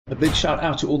A big shout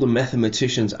out to all the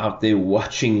mathematicians out there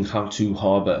watching How to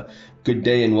Harbor. Good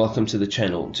day and welcome to the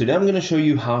channel. Today I'm going to show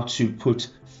you how to put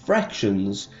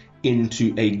fractions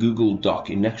into a Google Doc.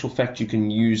 In actual fact, you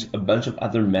can use a bunch of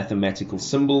other mathematical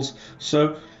symbols.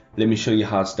 So let me show you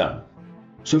how it's done.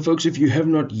 So folks, if you have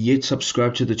not yet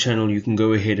subscribed to the channel, you can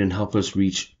go ahead and help us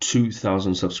reach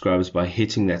 2,000 subscribers by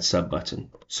hitting that sub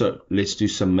button. So let's do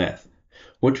some math.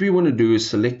 What we want to do is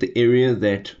select the area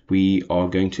that we are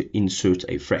going to insert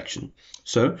a fraction.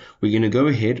 So we're going to go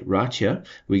ahead right here.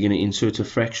 We're going to insert a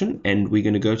fraction and we're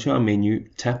going to go to our menu,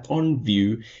 tap on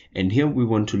view, and here we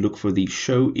want to look for the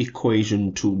show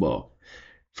equation toolbar.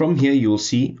 From here, you'll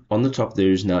see on the top there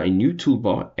is now a new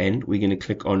toolbar and we're going to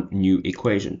click on new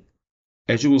equation.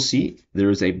 As you will see,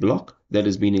 there is a block that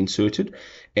has been inserted,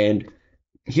 and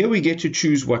here we get to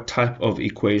choose what type of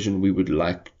equation we would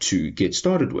like to get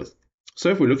started with. So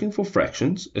if we're looking for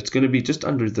fractions, it's going to be just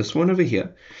under this one over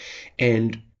here,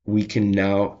 and we can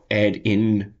now add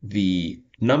in the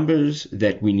numbers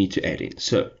that we need to add in.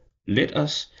 So let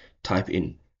us type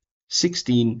in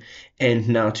 16, and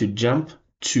now to jump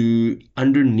to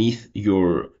underneath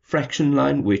your fraction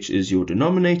line, which is your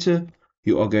denominator,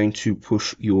 you are going to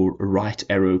push your right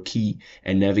arrow key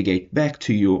and navigate back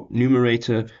to your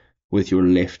numerator with your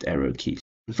left arrow key.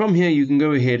 From here, you can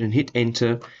go ahead and hit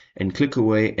enter and click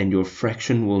away, and your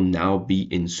fraction will now be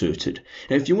inserted.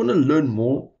 Now, if you want to learn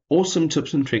more awesome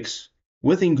tips and tricks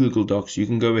within Google Docs, you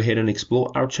can go ahead and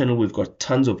explore our channel. We've got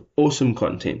tons of awesome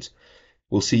content.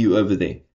 We'll see you over there.